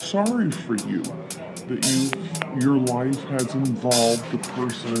sorry for you that your life has involved a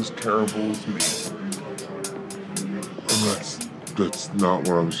person as terrible as me. And that's not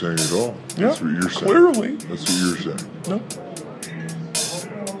what I'm saying at all. Yeah, That's what you're saying. clearly. That's what you're saying. No.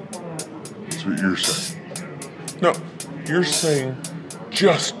 That's what you're saying. No, you're saying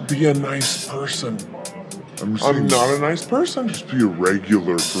just be a nice person. I'm not a nice person. Just be a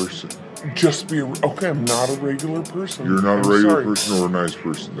regular person. Okay, I'm not a regular person. You're not I'm a regular sorry. person or a nice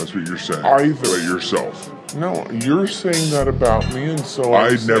person. That's what you're saying. Either. About yourself. No, you're saying that about me, and so I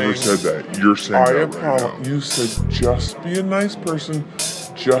never said that. You're saying that right now. You said just be a nice person,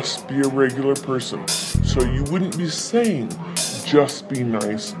 just be a regular person. So you wouldn't be saying just be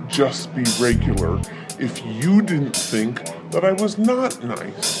nice, just be regular, if you didn't think that I was not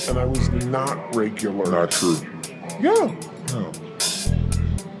nice and I was not regular. Not true. Yeah. No.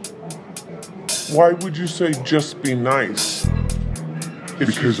 Why would you say just be nice if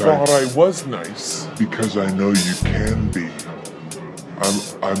Because you thought I was nice? Because I know you can be.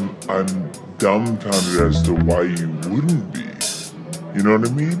 I'm dumbfounded as to why you wouldn't be. You know what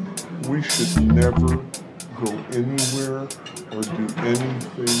I mean? We should never go anywhere or do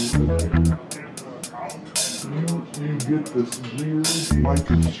anything that you get this weird, like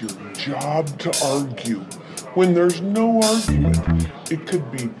it's your job to argue. When there's no argument, it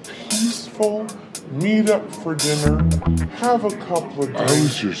could be peaceful, meet up for dinner, have a couple of drinks, I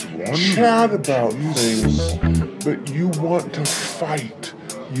was just wondering. chat about things, but you want to fight,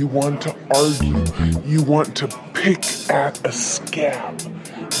 you want to argue, you want to pick at a scab.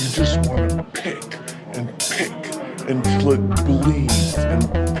 You just want to pick until it bleeds and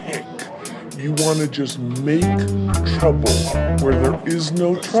pick. You want to just make trouble where there is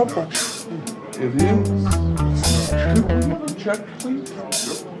no trouble. It is. Could we have a check, please?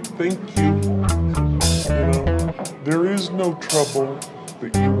 Thank you. There is no trouble,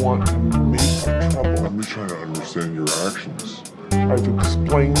 but you want to make trouble. I'm just trying to understand your actions. I've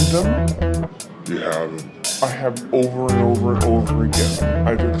explained them. You haven't. I have over and over and over again.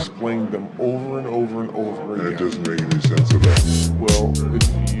 I've explained them over and over and over again. And it doesn't make any sense at all. Well, if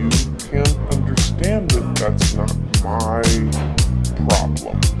you can't understand it, that's not my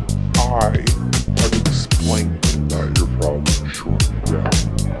problem. I have explained it. Not your problem, sure. Yeah,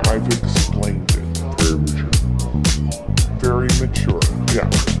 I've explained it. Very mature. Very mature, yeah.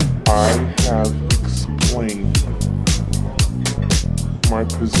 I have explained my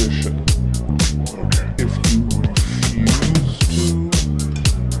position. Okay. If you refuse to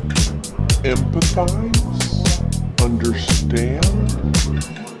empathize, understand,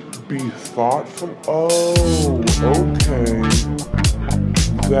 be thoughtful, okay,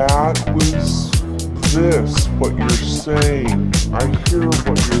 that was this, what you're saying. I hear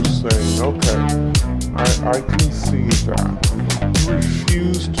what you're saying, okay. I can see that. You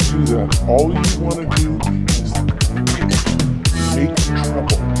refuse to do that. All you want to do is make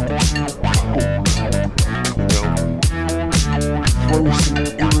trouble. Throw some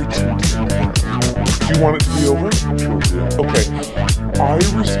irritant in there. Do you want it to be over? Sure, yeah. Okay. I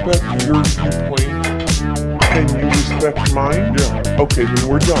respect your viewpoint. Can you respect mine? Yeah. Okay, then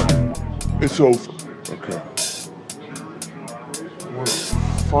we're done. It's over. Okay. What a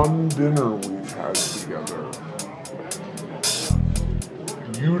fun dinner we've had together.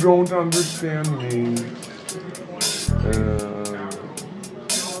 You don't understand me.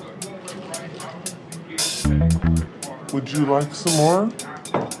 Would you like some more?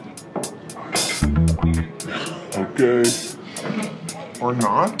 Okay. Or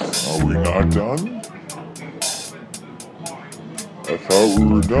not? Are we not done? I thought we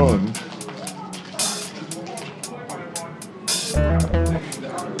were done.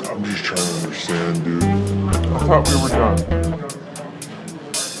 I'm just trying to understand, dude. I thought we were done.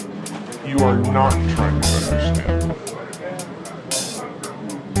 You are not trying to understand.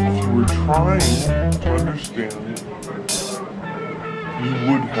 If you were trying to understand, you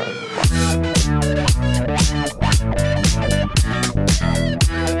would have.